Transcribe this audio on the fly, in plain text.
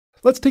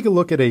Let's take a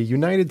look at a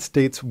United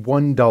States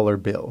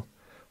 $1 bill.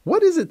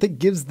 What is it that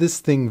gives this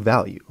thing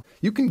value?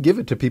 You can give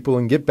it to people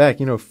and get back,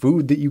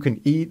 food that you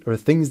can eat or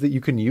things that you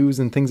can use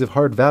and things of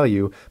hard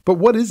value. But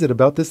what is it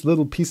about this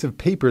little piece of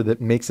paper that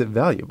makes it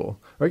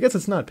valuable? Or I guess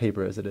it's not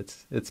paper, is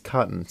it? It's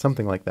cotton,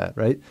 something like that,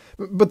 right?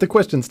 But the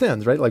question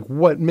stands, right? Like,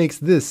 what makes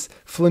this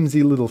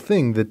flimsy little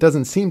thing that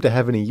doesn't seem to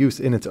have any use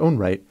in its own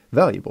right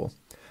valuable?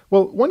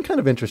 Well, one kind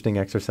of interesting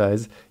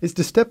exercise is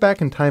to step back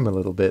in time a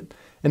little bit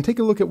and take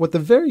a look at what the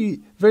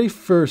very, very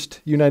first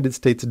United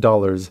States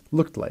dollars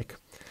looked like.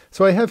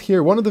 So I have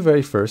here one of the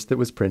very first that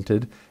was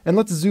printed, and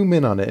let's zoom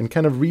in on it and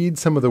kind of read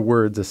some of the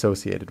words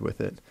associated with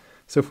it.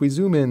 So if we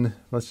zoom in,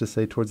 let's just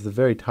say towards the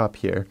very top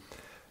here,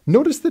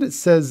 notice that it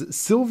says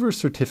silver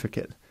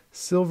certificate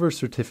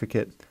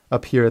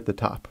up here at the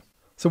top.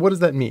 So what does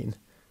that mean?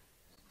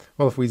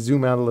 Well, if we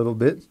zoom out a little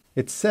bit,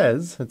 it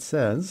says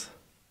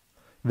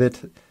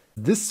that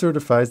this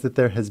certifies that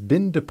there has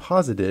been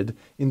deposited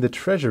in the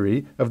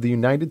Treasury of the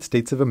United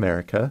States of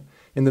America,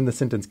 and then the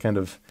sentence kind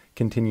of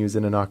continues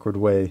in an awkward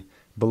way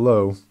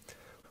below,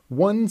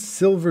 $1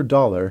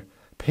 silver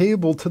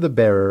payable to the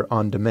bearer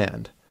on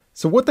demand.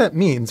 So what that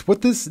means,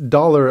 what this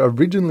dollar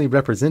originally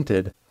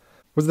represented,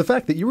 was the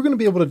fact that you were going to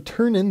be able to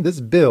turn in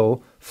this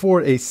bill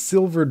for a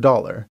silver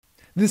dollar.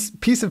 This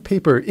piece of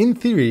paper, in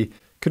theory,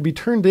 could be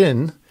turned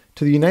in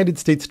to the United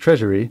States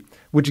Treasury,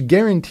 which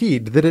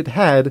guaranteed that it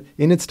had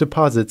in its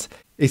deposits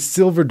a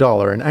silver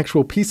dollar, an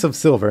actual piece of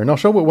silver, and I'll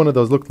show what one of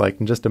those looked like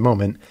in just a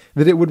moment,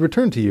 that it would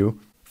return to you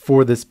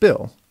for this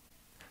bill.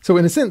 So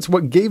in a sense,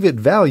 what gave it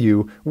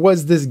value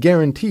was this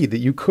guarantee that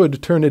you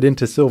could turn it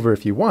into silver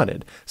if you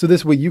wanted. So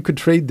this way you could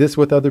trade this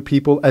with other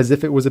people as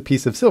if it was a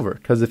piece of silver,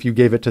 because if you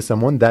gave it to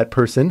someone, that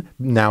person,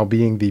 now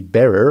being the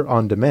bearer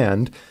on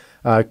demand,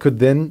 could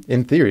then,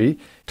 in theory,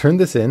 turn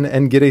this in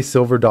and get a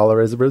silver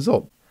dollar as a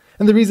result.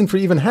 And the reason for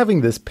even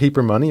having this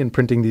paper money and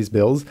printing these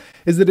bills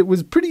is that it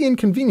was pretty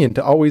inconvenient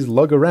to always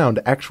lug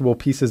around actual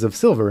pieces of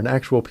silver and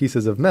actual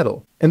pieces of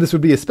metal. And this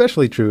would be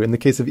especially true in the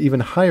case of even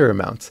higher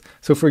amounts.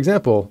 So for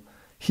example,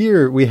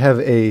 here we have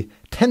a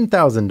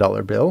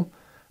 $10,000 bill,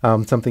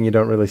 something you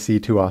don't really see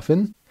too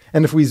often.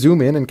 And if we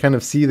zoom in and kind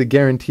of see the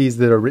guarantees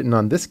that are written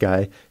on this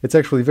guy, it's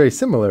actually very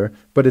similar,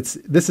 but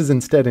this is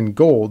instead in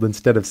gold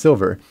instead of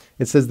silver.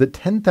 It says that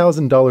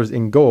 $10,000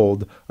 in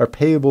gold are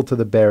payable to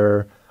the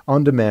bearer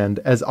on demand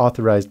as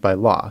authorized by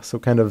law. So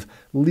kind of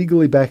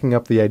legally backing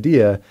up the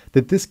idea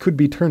that this could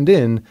be turned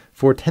in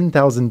for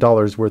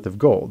 $10,000 worth of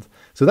gold.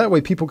 So that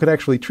way people could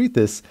actually treat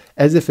this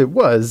as if it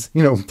was,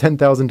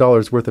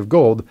 $10,000 worth of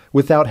gold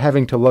without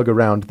having to lug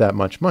around that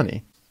much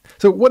money.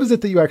 So what is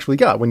it that you actually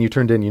got when you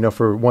turned in,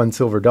 for $1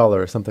 silver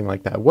or something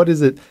like that? What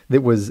is it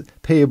that was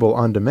payable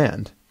on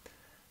demand?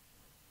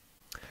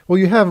 Well,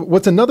 you have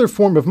what's another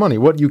form of money,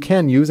 what you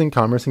can use in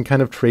commerce and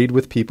kind of trade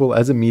with people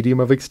as a medium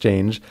of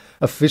exchange,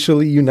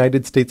 officially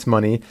United States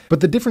money. But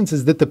the difference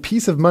is that the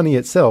piece of money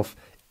itself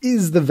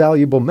is the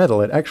valuable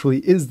metal. It actually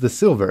is the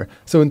silver.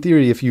 So in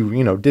theory, if you,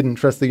 didn't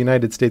trust the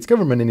United States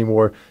government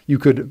anymore, you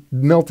could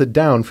melt it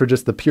down for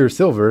just the pure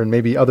silver, and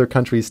maybe other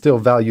countries still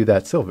value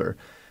that silver.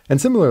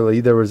 And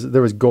similarly, there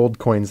was gold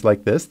coins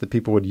like this that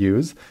people would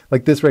use.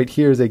 Like this right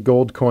here is a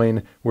gold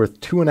coin worth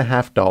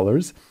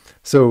 $2.50.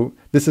 So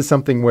this is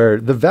something where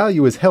the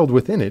value is held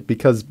within it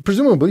because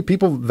presumably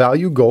people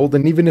value gold,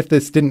 and even if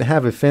this didn't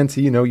have a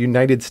fancy,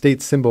 United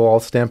States symbol all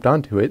stamped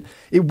onto it,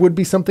 it would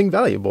be something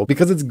valuable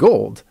because it's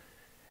gold.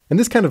 And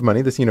this kind of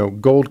money, this,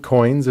 gold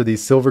coins or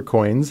these silver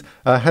coins,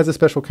 has a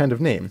special kind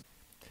of name.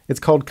 It's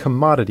called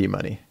commodity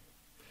money.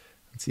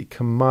 Let's see,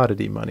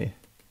 commodity money.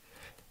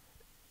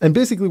 And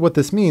basically what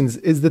this means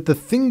is that the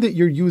thing that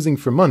you're using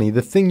for money,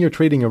 the thing you're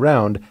trading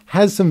around,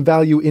 has some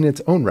value in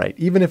its own right.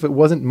 Even if it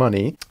wasn't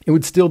money, it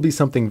would still be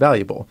something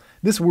valuable.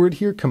 This word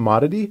here,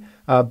 commodity,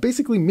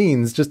 basically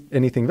means just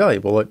anything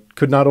valuable. It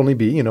could not only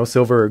be,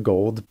 silver or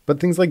gold, but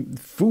things like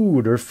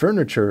food or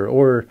furniture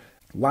or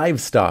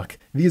livestock.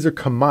 These are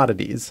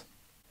commodities.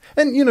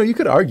 And, you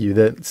could argue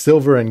that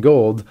silver and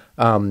gold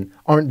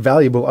aren't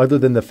valuable other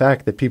than the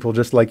fact that people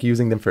just like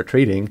using them for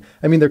trading.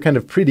 I mean, they're kind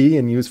of pretty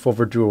and useful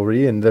for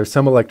jewelry, and there's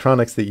some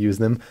electronics that use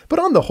them. But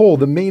on the whole,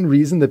 the main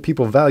reason that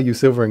people value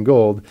silver and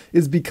gold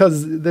is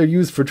because they're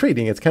used for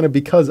trading. It's kind of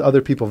because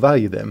other people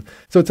value them.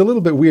 So it's a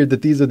little bit weird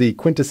that these are the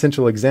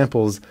quintessential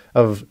examples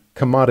of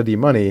commodity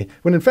money,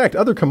 when in fact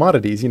other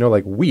commodities,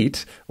 like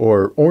wheat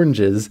or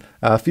oranges,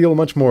 feel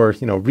much more,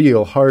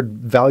 real, hard,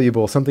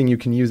 valuable, something you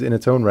can use in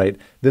its own right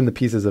than the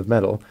pieces of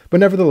metal. But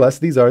nevertheless,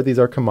 these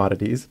are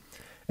commodities.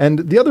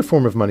 And the other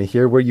form of money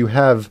here, where you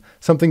have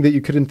something that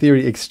you could in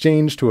theory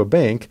exchange to a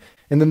bank,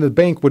 and then the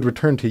bank would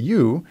return to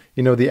you,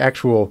 the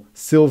actual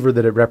silver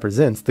that it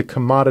represents, the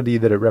commodity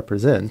that it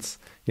represents,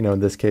 in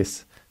this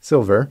case,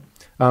 silver.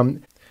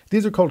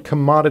 These are called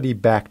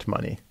commodity-backed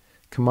money.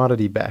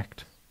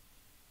 Commodity-backed.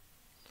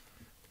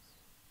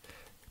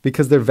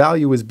 Because their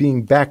value is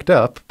being backed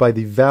up by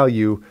the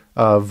value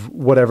of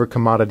whatever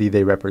commodity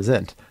they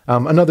represent.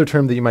 Another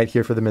term that you might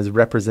hear for them is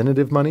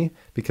representative money,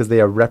 because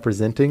they are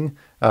representing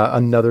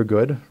another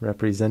good,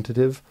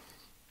 representative.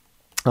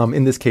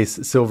 In this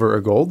case, silver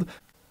or gold.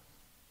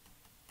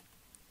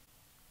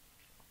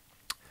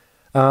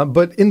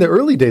 But in the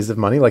early days of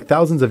money, like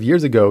thousands of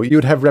years ago, you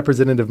would have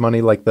representative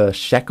money like the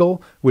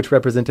shekel, which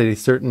represented a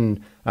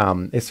certain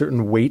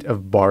weight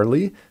of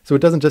barley. So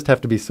it doesn't just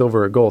have to be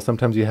silver or gold.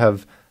 Sometimes you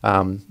have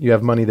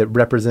money that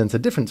represents a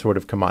different sort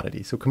of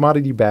commodity. So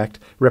commodity-backed,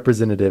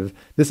 representative.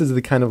 This is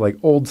the kind of like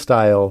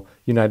old-style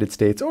United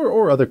States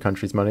or other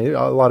countries' money.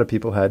 A lot of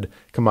people had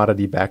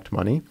commodity-backed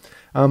money.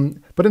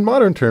 But in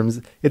modern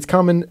terms, it's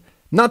common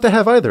not to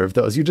have either of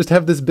those. You just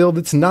have this bill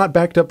that's not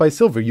backed up by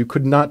silver. You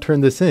could not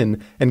turn this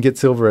in and get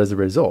silver as a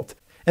result.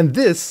 And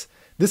this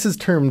is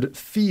termed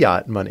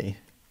fiat money.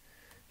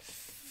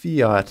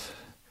 Fiat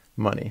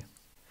money.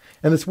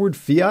 And this word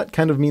fiat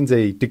kind of means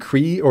a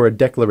decree or a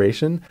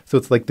declaration. So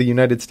it's like the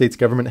United States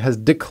government has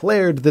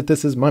declared that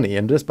this is money.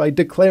 And just by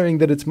declaring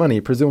that it's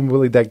money,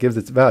 presumably that gives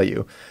its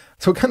value.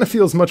 So it kind of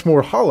feels much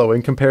more hollow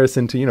in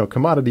comparison to,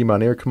 commodity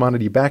money or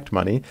commodity-backed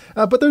money.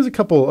 But there's a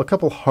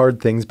couple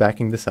hard things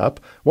backing this up.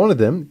 One of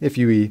them, if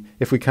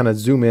we kind of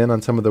zoom in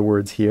on some of the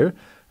words here,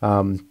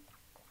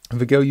 if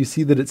we go, you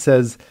see that it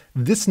says,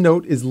 this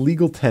note is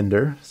legal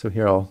tender. So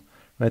here I'll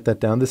write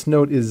that down. This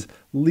note is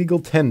legal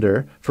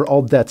tender for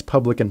all debts,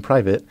 public and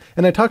private.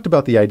 And I talked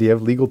about the idea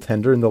of legal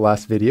tender in the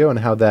last video and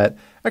how that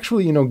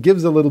actually,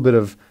 gives a little bit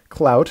of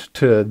clout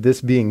to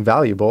this being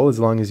valuable as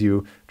long as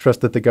you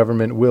trust that the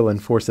government will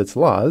enforce its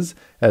laws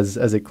as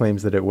it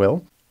claims that it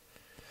will.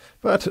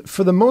 But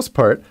for the most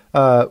part,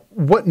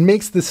 what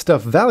makes this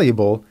stuff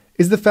valuable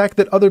is the fact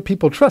that other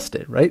people trust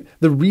it, right?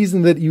 The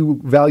reason that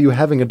you value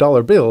having a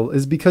dollar bill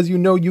is because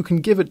you can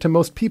give it to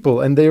most people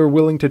and they are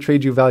willing to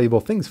trade you valuable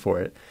things for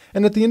it.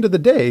 And at the end of the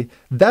day,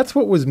 that's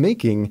what was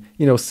making,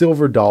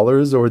 silver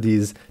dollars or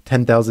these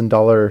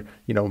 $10,000,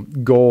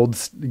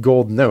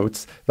 gold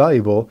notes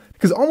valuable,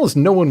 because almost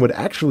no one would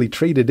actually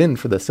trade it in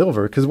for the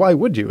silver, because why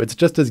would you? It's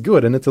just as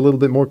good and it's a little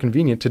bit more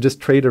convenient to just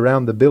trade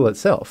around the bill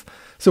itself.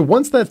 So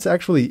once that's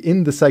actually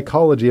in the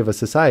psychology of a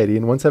society,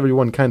 and once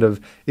everyone kind of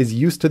is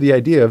used to the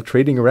idea of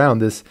trading around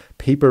this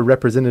paper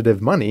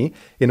representative money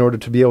in order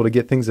to be able to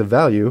get things of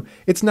value,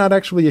 it's not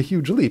actually a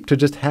huge leap to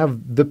just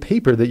have the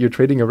paper that you're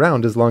trading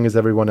around as long as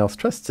everyone else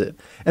trusts it.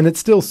 And it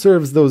still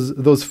serves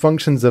those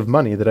functions of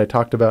money that I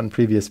talked about in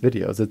previous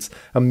videos. It's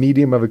a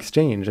medium of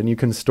exchange, and you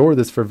can store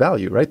this for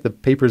value, right? The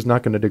paper's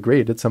not going to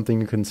degrade. It's something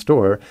you can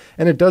store,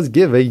 and it does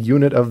give a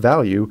unit of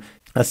value,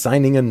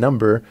 assigning a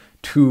number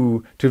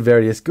to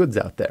various goods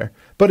out there.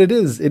 But it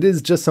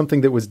is just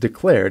something that was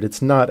declared.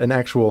 It's not an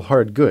actual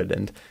hard good.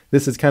 And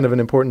this is kind of an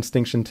important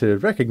distinction to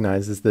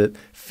recognize, is that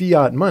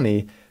fiat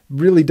money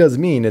really does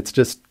mean it's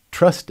just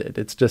trusted.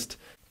 It's just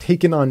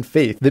taken on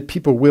faith that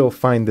people will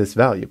find this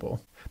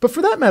valuable. But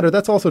for that matter,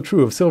 that's also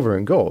true of silver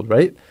and gold,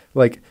 right?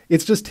 Like,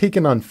 it's just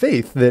taken on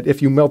faith that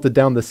if you melted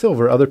down the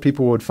silver, other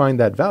people would find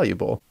that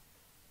valuable.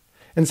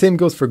 And same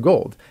goes for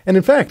gold. And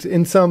in fact,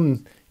 in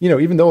some,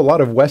 even though a lot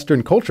of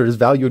Western cultures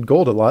valued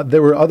gold a lot,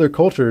 there were other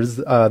cultures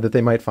that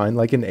they might find,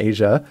 like in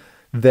Asia,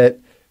 that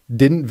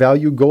didn't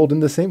value gold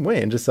in the same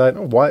way and just thought,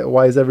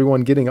 why is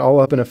everyone getting all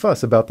up in a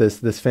fuss about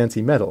this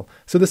fancy metal?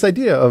 So this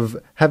idea of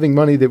having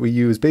money that we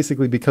use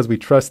basically because we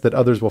trust that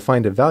others will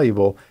find it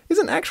valuable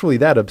isn't actually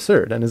that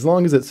absurd. And as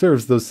long as it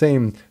serves those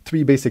same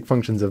three basic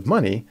functions of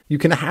money, you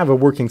can have a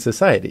working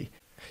society.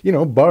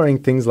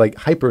 Barring things like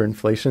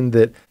hyperinflation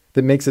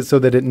that makes it so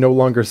that it no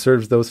longer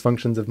serves those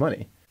functions of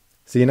money.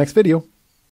 See you next video.